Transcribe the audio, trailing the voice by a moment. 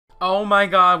Oh my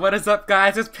god, what is up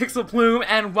guys? It's Pixl Plume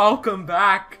and welcome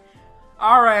back.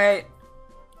 Alright.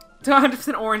 To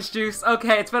 100% orange juice.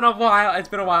 Okay, it's been a while.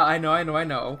 I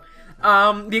know.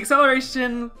 The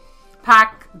acceleration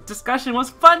pack discussion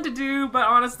was fun to do, but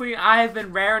honestly, I've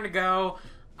been raring to go.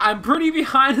 I'm pretty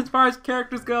behind as far as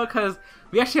characters go, because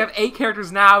we actually have 8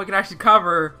 characters now we can actually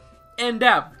cover in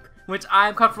depth, which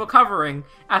I'm comfortable covering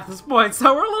at this point,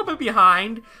 so we're a little bit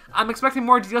behind. I'm expecting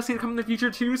more DLC to come in the future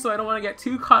too, so I don't want to get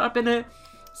too caught up in it.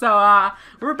 So,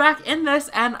 we're back in this,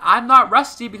 and I'm not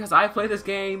rusty because I play this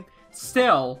game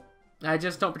still. I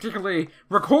just don't particularly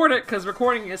record it, because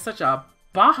recording is such a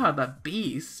the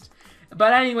beast.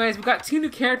 But anyways, we've got 2 new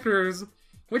characters,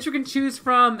 which we can choose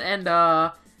from, and,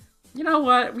 you know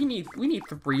what? We need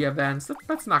 3 events.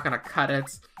 That's not gonna cut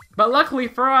it. But luckily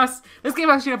for us, this game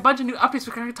actually had a bunch of new updates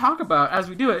we're gonna talk about as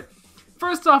we do it.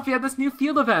 First off, we have this new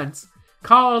field event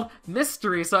called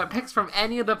Mystery, so it picks from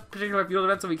any of the particular field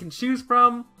events that we can choose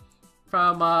from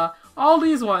all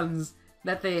these ones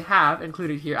that they have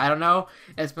included here. I don't know.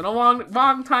 It's been a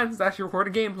long time since I actually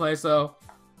recorded gameplay, so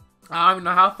I don't even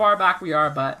know how far back we are,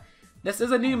 but this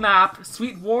is a new map,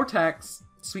 Sweet Vortex.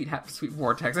 Sweet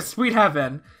Vortex. It's Sweet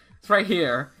Heaven. It's right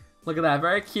here. Look at that.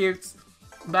 Very cute.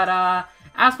 But,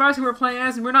 as far as who we're playing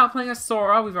as, we're not playing as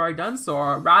Sora. We've already done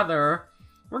Sora. Rather,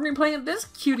 we're going to be playing this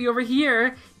cutie over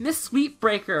here, Miss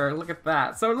Sweetbreaker. Look at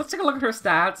that. So let's take a look at her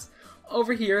stats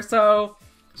over here. So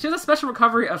she has a special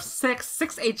recovery of 6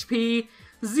 HP,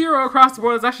 0 across the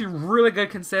board. Is actually really good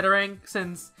considering,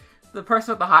 since the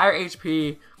person with the higher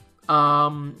HP,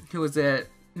 who is it?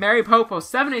 Mary Popo,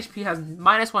 7 HP, has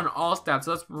 -1 all stats,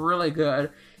 so that's really good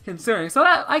considering. So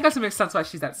that, I guess it makes sense why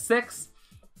she's at 6.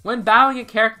 When battling a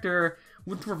character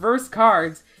with reverse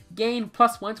cards, gain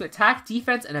 +1 to attack,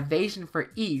 defense, and evasion for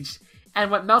each. And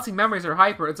what Melting Memories are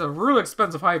hyper, it's a really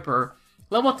expensive hyper.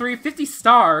 Level 3, 50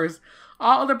 stars.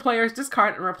 All other players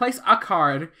discard and replace a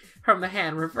card from the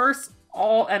hand. Reverse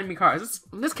all enemy cards.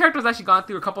 This character has actually gone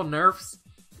through a couple nerfs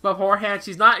beforehand.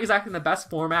 She's not exactly in the best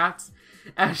formats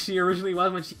as she originally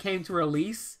was when she came to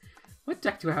release. What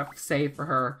deck do I have to save for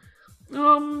her?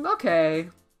 Okay.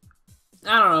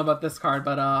 I don't know about this card,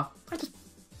 but,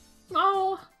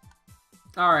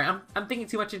 Alright, I'm thinking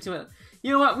too much into it.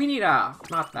 You know what, we need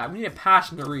we need a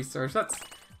passion to research.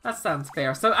 That sounds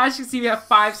fair. So, as you can see, we have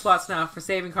 5 slots now for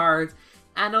saving cards.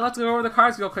 And let's go over the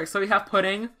cards real quick. So, we have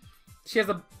Pudding. She has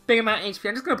a big amount of HP.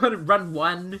 I'm just gonna put it run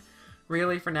 1,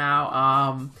 really, for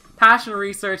now. Passion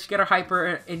research, get her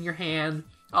hyper in your hand.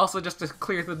 Also, just to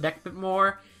clear the deck a bit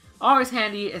more. Always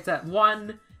handy, it's at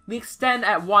 1. We extend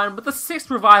at 1, but the 6th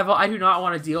revival, I do not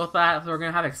want to deal with that. So we're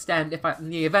going to have extend in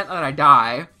the event that I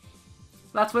die.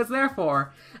 That's what it's there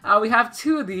for. We have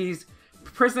 2 of these.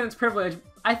 Prison's Privilege.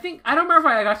 I don't remember if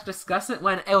I got to discuss it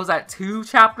when it was at 2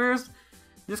 chapters.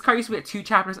 This card used to be at 2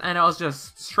 chapters and it was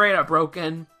just straight up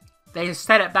broken. They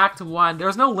set it back to 1. There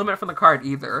was no limit for the card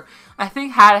either. I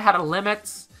think had it had a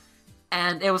limit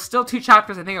and it was still 2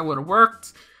 chapters, I think it would have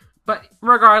worked. But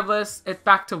regardless, it's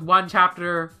back to 1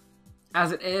 chapter.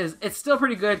 As it is, it's still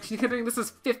pretty good, considering this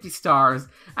is 50 stars.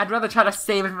 I'd rather try to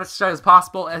save as much stars as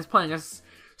possible as playing as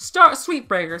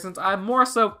Sweetbreaker, since I'm more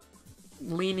so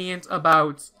lenient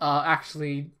about,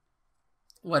 actually,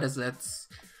 what is it?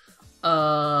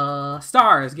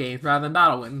 Stars games rather than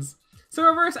battle wins. So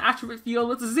reverse attribute field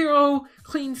with 0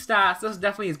 clean stats. This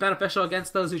definitely is beneficial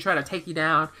against those who try to take you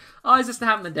down. Always just to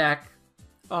have in the deck.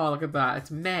 Oh, look at that.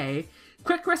 It's May.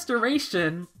 Quick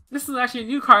Restoration. This is actually a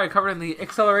new card covered in the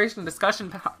acceleration discussion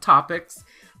topics.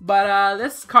 But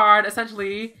this card,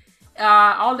 essentially,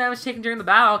 all damage taken during the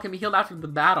battle can be healed after the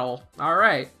battle.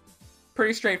 Alright.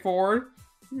 Pretty straightforward.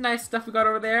 Nice stuff we got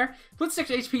over there. With 6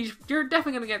 HP, you're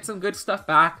definitely going to get some good stuff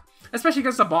back. Especially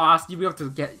against a boss, you'll be able to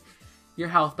get your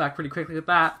health back pretty quickly with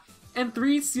that. And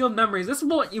 3 sealed memories. This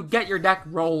will let you get your deck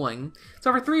rolling.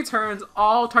 So for 3 turns,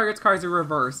 all target's cards are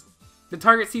reversed. The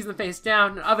target sees them face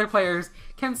down, and other players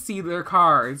can see their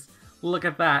cards. Look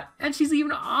at that. And she's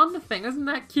even on the thing. Isn't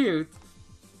that cute?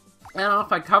 I don't know if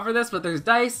I cover this, but there's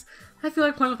dice. I feel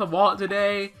like playing with a wallet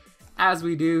today, as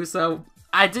we do. So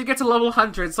I did get to level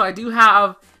 100, so I do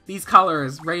have these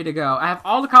colors ready to go. I have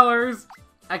all the colors.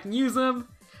 I can use them.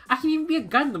 I can even be a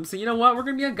Gundam. So you know what? We're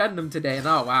going to be a Gundam today. And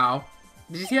oh, wow.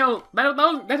 Did you see how... That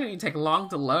didn't even take long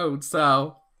to load,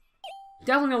 so...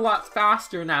 Definitely a lot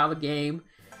faster now, the game.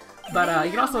 But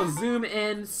you can also zoom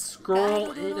in,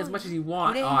 scroll in as much as you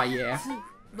want. Oh yeah.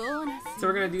 So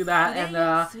we're gonna do that, and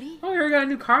oh, we got a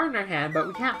new card in our hand, but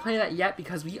we can't play that yet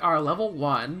because we are level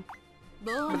 1.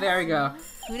 But there we go.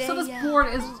 So this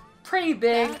board is pretty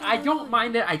big. I don't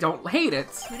mind it. I don't hate it.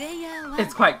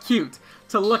 It's quite cute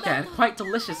to look at. Quite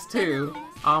delicious too.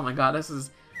 Oh my god, this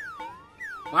is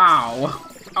Wow.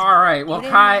 Alright, well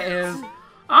Kai is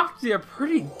off to a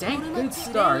pretty dang good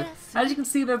start. As you can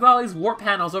see, there's all these warp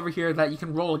panels over here that you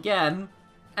can roll again.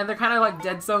 And they're kind of like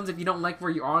dead zones if you don't like where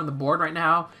you are on the board right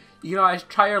now. You can always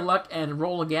try your luck and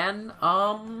roll again.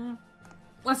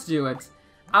 Let's do it.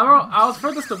 I was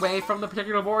furthest away from the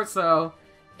particular board, so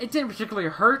it didn't particularly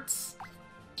hurt.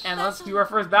 And let's do our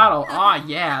first battle. Ah,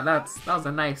 yeah, that was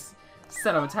a nice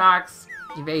set of attacks.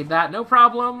 Evade that, no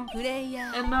problem.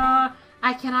 And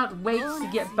I cannot wait to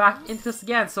get back into this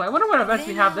again. So I wonder what events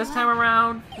we have this time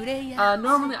around.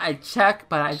 Normally I check,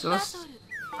 but I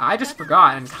just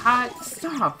forgot. And Kai,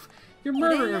 stop! You're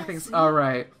murdering everything. All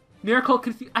right, Miracle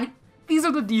Confusion. These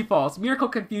are the defaults: Miracle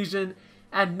Confusion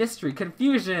and Mystery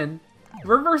Confusion.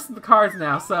 Reversing the cards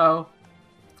now, so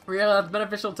really that's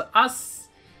beneficial to us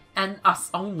and us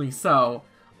only. So,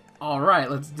 all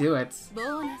right, let's do it.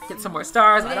 Get some more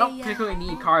stars. I don't particularly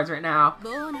need cards right now.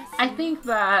 I think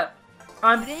that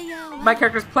my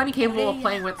character's plenty capable of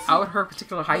playing without her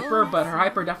particular hyper, but her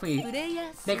hyper definitely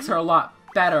makes her a lot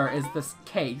better, is this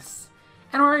case.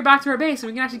 And we're already back to our base, so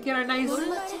we can actually get our nice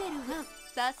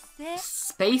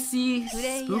spacey,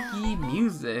 spooky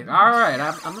music. Alright,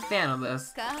 I'm a fan of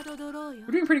this.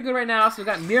 We're doing pretty good right now, so we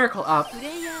got Miracle up.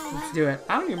 Let's do it.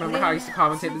 I don't even remember how I used to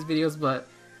commentate these videos, but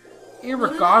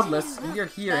irregardless, we are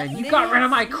here, and you got rid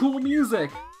of my cool music!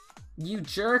 You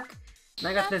jerk! And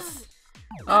I got this.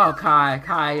 Oh, Kai.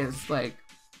 Kai is like...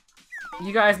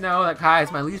 You guys know that Kai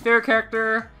is my least favorite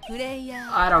character.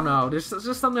 I don't know. There's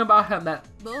just something about him that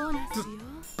just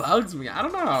bugs me. I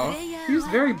don't know. He's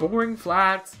very boring,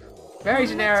 flat, very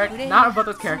generic, not about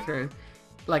those characters.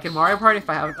 Like in Mario Party, if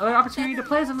I have another opportunity to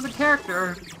play as him as a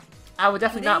character, I would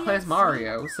definitely not play as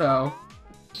Mario, so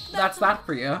that's that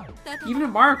for you. Even in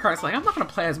Mario Kart, it's like, I'm not going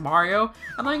to play as Mario.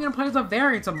 I'm not even going to play as a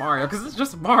variant of Mario, because it's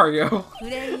just Mario.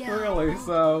 Really,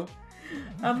 so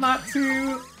I'm not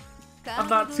too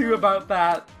about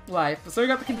that life. So we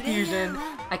got the confusion.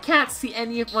 I can't see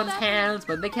anyone's hands,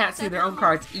 but they can't see their own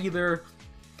cards either.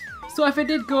 So if I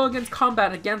did go against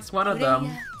combat against one of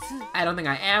them, I don't think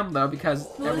I am though, because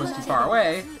everyone's too far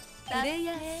away.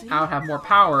 I would have more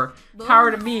power.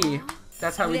 Power to me.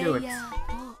 That's how we do it.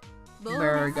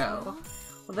 There we go.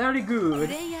 Well, very good.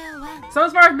 So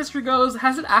as far as mystery goes,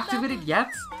 has it activated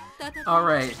yet?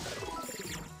 Alright.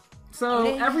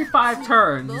 So every 5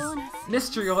 turns,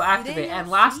 mystery will activate, and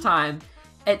last time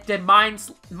it did mine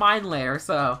layer,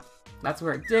 so that's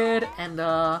where it did. And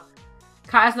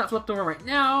Kai's not flipped over right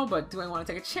now, but do I want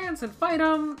to take a chance and fight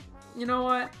him? You know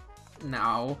what?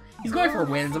 No. He's going for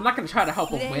wins. I'm not going to try to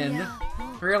help him win.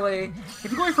 Really?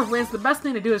 If you're going for wins, the best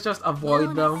thing to do is just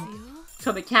avoid them,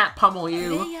 so they can't pummel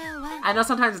you. I know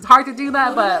sometimes it's hard to do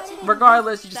that, but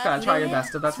regardless, you just gotta try your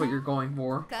best if that's what you're going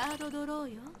for.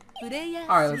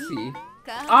 Alright, let's see.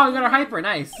 Oh, we got our hyper,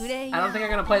 nice. I don't think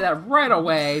I'm gonna play that right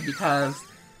away because,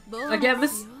 again,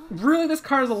 this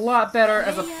card is a lot better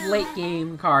as a late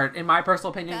game card, in my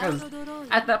personal opinion, because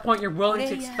at that point you're willing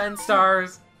to expend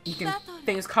stars,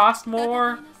 things cost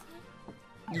more,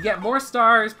 you get more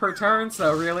stars per turn,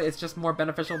 so really it's just more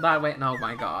beneficial that way. And oh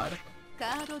my god.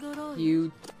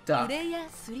 You duck.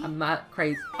 I'm not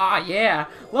crazy. Ah, yeah!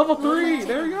 Level 3!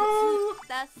 There you go!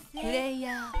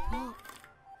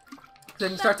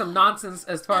 Then you start some nonsense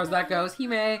as far as that goes.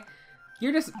 Hime,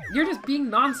 you're just being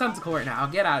nonsensical right now.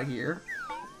 Get out of here.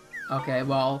 Okay,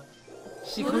 well,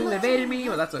 she completely evaded me,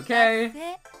 but that's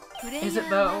okay. Is it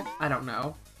though? I don't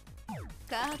know.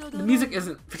 The music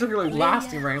isn't particularly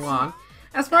lasting very long.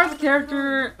 As far as the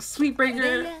character,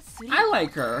 Sweetbreaker, I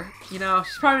like her. You know,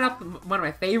 she's probably not one of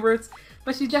my favorites,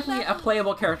 but she's definitely a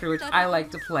playable character which I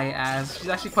like to play as. She's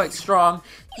actually quite strong,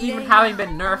 even having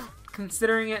been nerfed.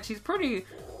 Considering it, she's pretty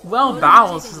well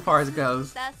balanced as far as it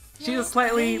goes. She's a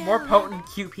slightly more potent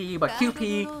QP, but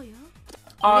QP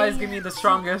always give me the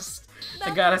strongest.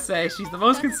 I gotta say, she's the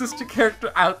most consistent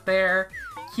character out there.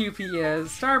 QP is.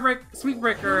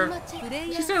 Sweetbreaker,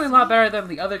 she's certainly a lot better than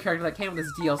the other character that came with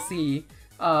this DLC.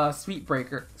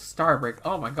 Sweetbreaker, Starbreak.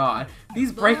 Oh my god,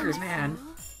 these breakers, man.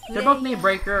 They're both named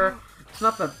Breaker. It's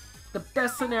not the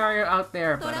best scenario out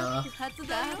there, but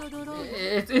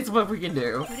it's what we can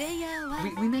do.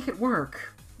 We make it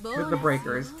work with the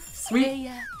breakers. Sweet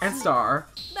and Star.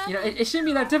 You know, it shouldn't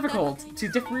be that difficult to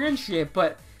differentiate,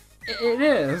 but it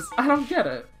is. I don't get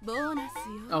it.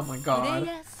 Oh my god.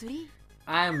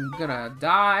 I'm gonna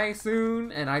die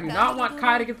soon, and I do not want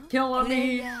Kai to get the kill on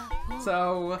me.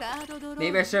 So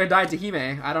maybe I should have died to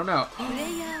Hime. I don't know.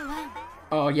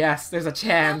 Oh yes, there's a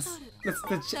chance.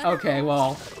 Okay,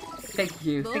 well, thank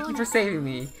you for saving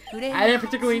me. I didn't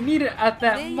particularly need it at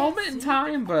that moment in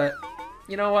time, but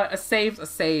you know what? A save's a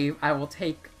save. I will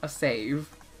take a save.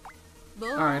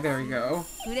 Alright, there we go.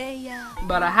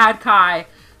 But had Kai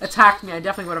attacked me, I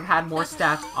definitely would have had more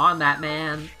stats on that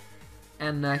man.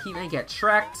 And he may get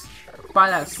shreked by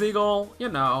that seagull, you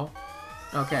know.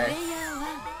 Okay.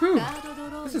 Whew.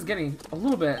 This is getting a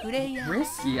little bit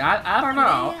risky. I don't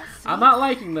know. I'm not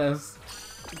liking this.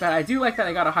 But I do like that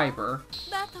I got a hyper.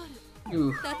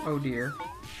 Ooh, oh dear.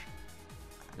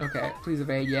 Okay, please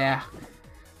evade, yeah.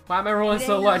 Why am I rolling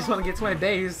so low? I just want to get to my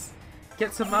base.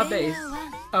 Get to my base.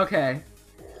 Okay.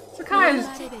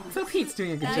 So Pete's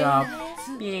doing a good job.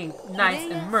 Being nice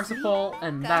and merciful,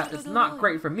 and that is not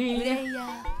great for me.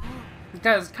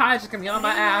 Because Kai's just gonna be on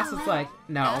my ass. It's like,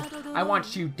 no, I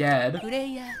want you dead.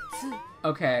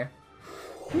 Okay.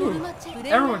 Whew.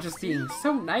 Everyone's just being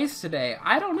so nice today.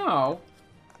 I don't know.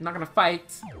 I'm not gonna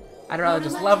fight. I'd rather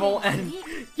just level and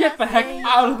get the heck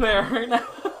out of there right now.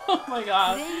 Oh my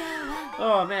god.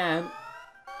 Oh man.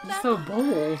 He's so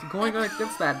bold going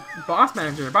against that boss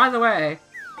manager. By the way,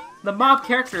 the mob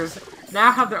characters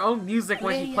now have their own music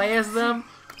when you play as them.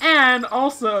 And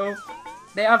also,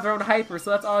 they have their own hyper,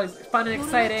 so that's always fun and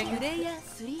exciting.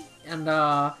 And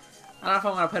I don't know if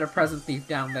I want to put a present thief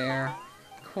down there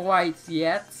quite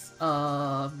yet.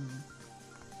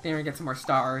 Then we get some more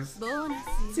stars.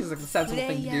 Seems like a sensible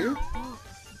thing to do.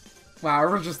 Wow,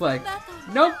 we're just like,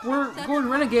 nope, we're going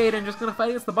renegade and just gonna fight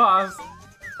against the boss.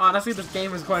 Honestly, this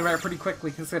game is going right pretty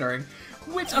quickly considering,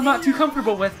 which I'm not too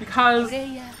comfortable with because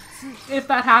if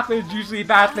that happens, usually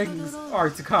bad things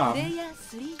are to come.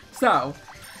 So,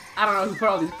 I don't know who put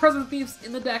all these present thieves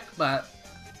in the deck, but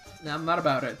I'm not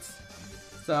about it.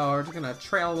 So we're just gonna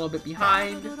trail a little bit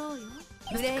behind.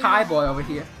 Mr. Kaiba over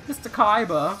here. Mr.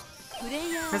 Kaiba.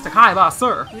 Mr. Kaiba,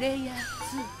 sir.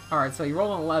 Alright, so you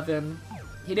roll an 11.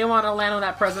 He didn't want to land on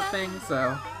that present thing,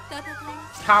 so...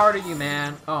 Power to you,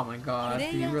 man. Oh my god,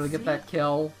 did you really get that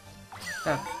kill?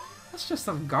 That's just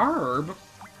some garb.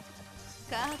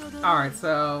 Alright,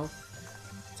 so...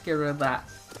 Let's get rid of that.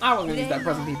 I won't use that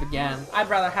present thief again. I'd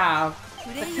rather have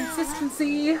the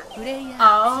consistency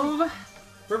of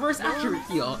reverse attribute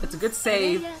heal. It's a good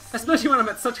save, especially when I'm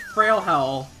at such frail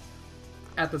health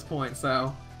at this point,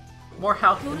 so... More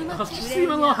health. I'll just see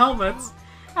my little helmets.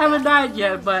 I haven't died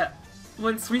yet, but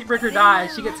when Sweetbreaker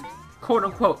dies, she gets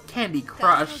quote-unquote candy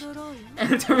crushed,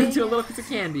 and it turns into a little piece of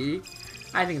candy.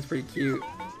 I think it's pretty cute.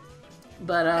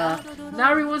 But,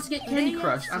 not everyone wants to get candy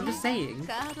crushed, I'm just saying.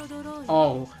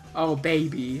 Oh,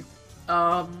 baby.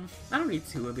 I don't need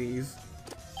 2 of these.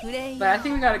 But I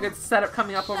think we got a good setup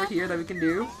coming up over here that we can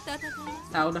do.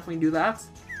 I will definitely do that.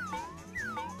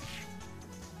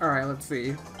 Alright, let's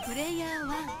see.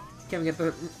 Can we get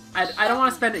the... I don't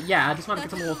want to spend it yet, I just want to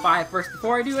get to level 5 first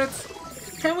before I do it.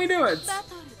 Can we do it?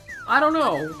 I don't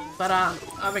know, but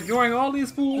I'm ignoring all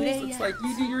these fools. It's like,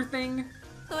 you do your thing,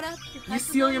 you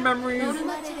steal your memories.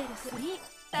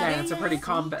 Yeah, it's a pretty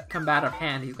combative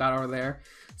hand he's got over there.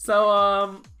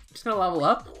 So, just gonna level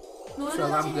up, so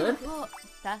I'm good.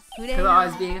 Because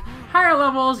always being higher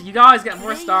levels, you always get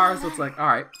more stars, so it's like,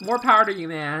 alright, more power to you,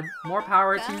 man. More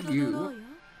power to you.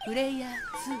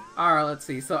 Alright, let's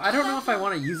see. So, I don't know if I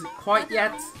want to use it quite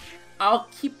yet. I'll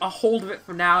keep a hold of it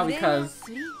for now because,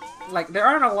 like, there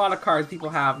aren't a lot of cards people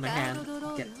have in their hand.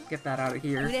 Get that out of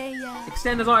here.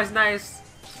 Extend is always nice,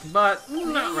 but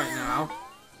not right now.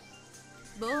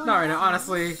 Not right now,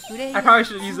 honestly. I probably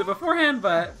should have used it beforehand,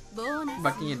 but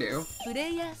what can you do?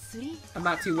 I'm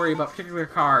not too worried about particular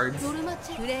cards.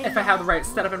 If I have the right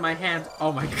setup in my hand.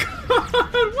 Oh my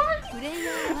god, what?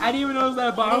 I didn't even notice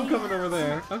that bomb coming over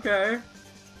there. Okay.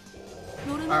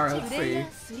 Alright, let's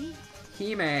see.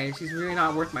 Hime, she's really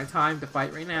not worth my time to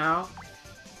fight right now.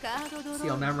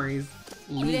 Seal memories.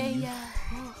 Leave.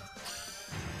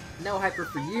 No hyper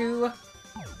for you.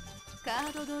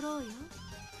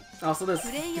 Also, this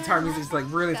guitar music is like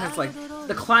really intense. Like,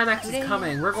 the climax is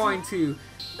coming. We're going to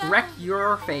wreck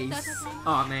your face.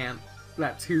 Aw, man.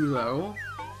 That 2, though.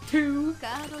 2?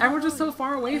 Everyone's just so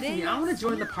far away from me. I want to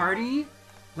join the party.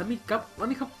 Let me come.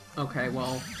 Okay,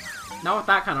 well, not with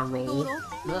that kind of roll.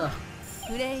 Ugh.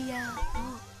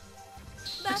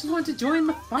 I just want to join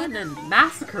the fun and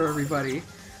massacre everybody.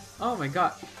 Oh my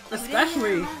god.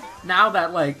 Especially now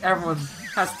that, like, everyone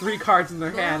has 3 cards in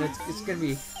their hand. It's gonna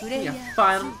be a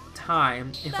fun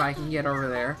time if I can get over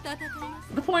there.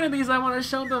 The point of these, I want to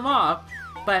show them off,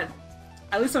 but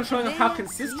at least I'm showing them how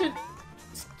consistent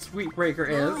Sweetbreaker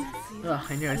is. Ugh,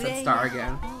 I knew I said Star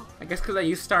again. I guess because I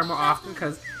use Star more often,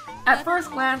 because at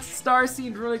first glance, Star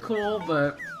seemed really cool,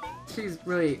 but she's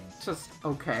really just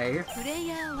okay.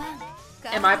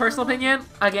 In my personal opinion,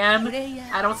 again,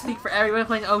 I don't speak for everyone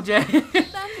playing OJ.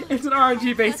 It's an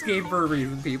RNG-based game for a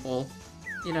reason, people.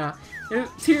 You know,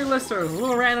 tier lists are a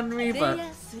little random to me, but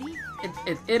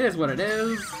It is what it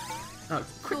is. Oh,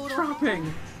 quit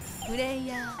dropping.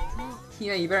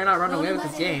 Yeah, you better not run away with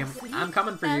this game. I'm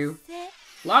coming for you.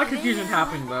 A lot of confusion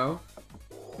happening though,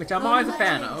 which I'm always a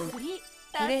fan of.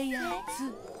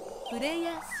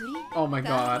 Oh my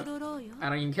god. I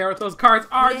don't even care what those cards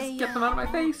are, just get them out of my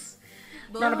face.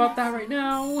 Not about that right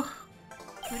now.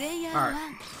 Alright.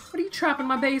 What are you trapping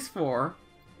my base for?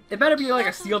 It better be like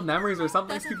a sealed memories or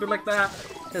something stupid like that.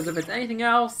 Because if it's anything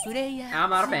else, I'm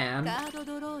not a fan.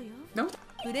 Nope.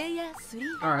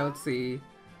 Alright, let's see.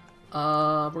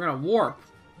 We're gonna warp.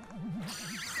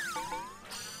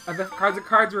 I bet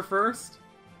cards were first.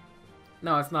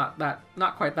 No, it's not that.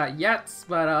 Not quite that yet,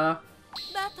 but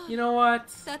you know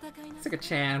what? Let's take a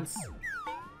chance.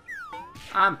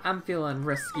 I'm feeling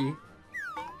risky.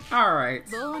 Alright.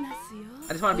 I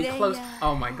just want to be close.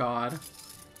 Oh my god.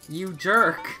 You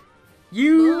jerk.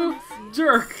 You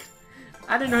jerk.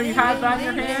 I didn't know you had that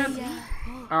in your hand.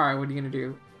 Alright, what are you gonna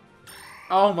do?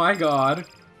 Oh my god.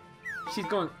 She's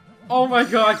going. Oh my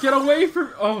god, get away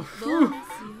from. Oh,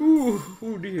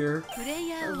 ooh, dear.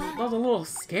 That was a little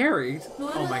scary.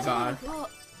 Oh my god.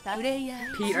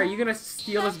 Pete, are you gonna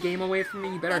steal this game away from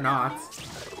me? You better not.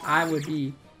 I would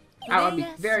be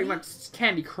very much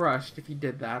Candy Crushed if you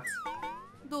did that.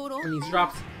 When these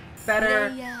drops,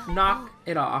 better knock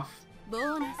it off.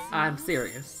 I'm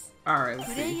serious. Alright,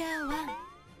 let's see.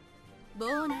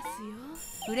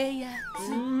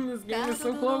 This game is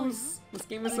so close. This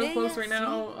game is so close right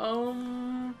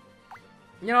now.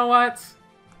 You know what?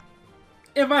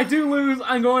 If I do lose,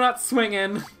 I'm going out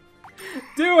swinging.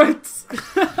 Do it!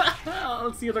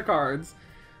 Let's see other cards.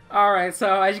 Alright,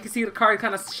 so as you can see, the card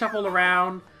kind of shuffled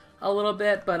around a little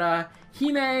bit, but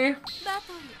Hime,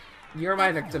 you're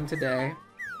my victim today.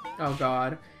 Oh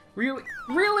god. Really?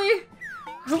 Really?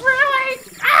 Really?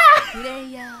 Ah!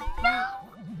 No!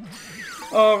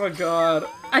 Oh my god.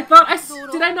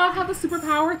 Did I not have the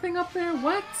superpower thing up there?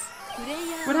 What?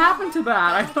 What happened to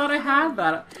that? I thought I had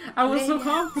that. I was so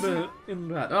confident in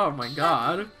that. Oh my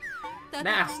god.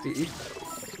 Nasty.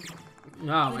 Oh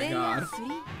my god.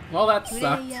 Well, that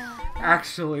sucked.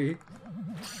 Actually.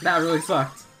 That really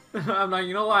sucked. I'm not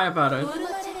gonna lie about it.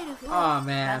 Oh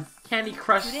man. Candy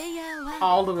Crush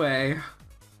all the way.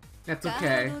 That's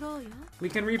okay. We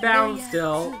can rebound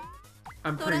still.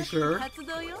 I'm pretty sure.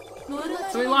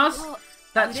 So we lost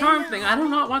that charm thing. I do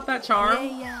not want that charm.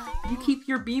 You keep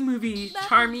your B-movie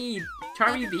Charmy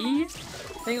B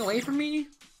thing away from me?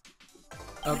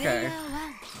 Okay.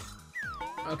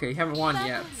 Okay, you haven't won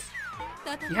yet.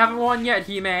 You haven't won yet,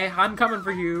 Hime. I'm coming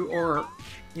for you, or...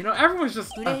 You know, everyone's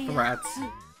just a threat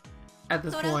at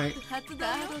this point.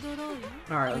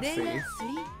 Alright, let's see.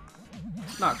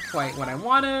 Not quite what I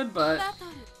wanted, but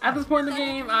at this point in the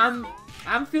game,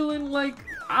 I'm feeling like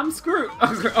I'm screwed.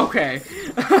 Okay.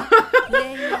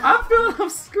 I'm feeling I'm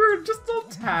screwed just a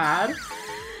tad.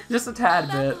 Just a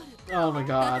tad bit. Oh my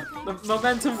god. The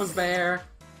momentum was there.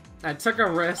 I took a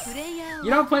risk. You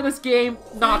don't play this game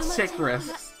not to take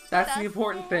risks. That's the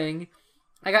important thing.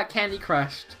 I got Candy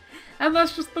Crushed. And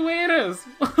that's just the way it is.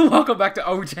 Welcome back to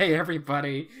OJ,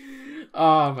 everybody.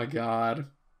 Oh my god.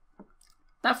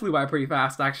 That flew by pretty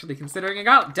fast, actually, considering I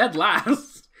got dead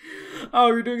last. Oh,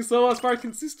 we're doing so well as far as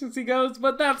consistency goes,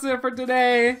 but that's it for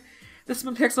today. This has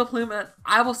been Pixl Plume, and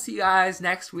I will see you guys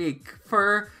next week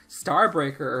for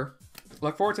Starbreaker.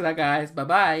 Look forward to that, guys.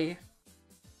 Bye-bye.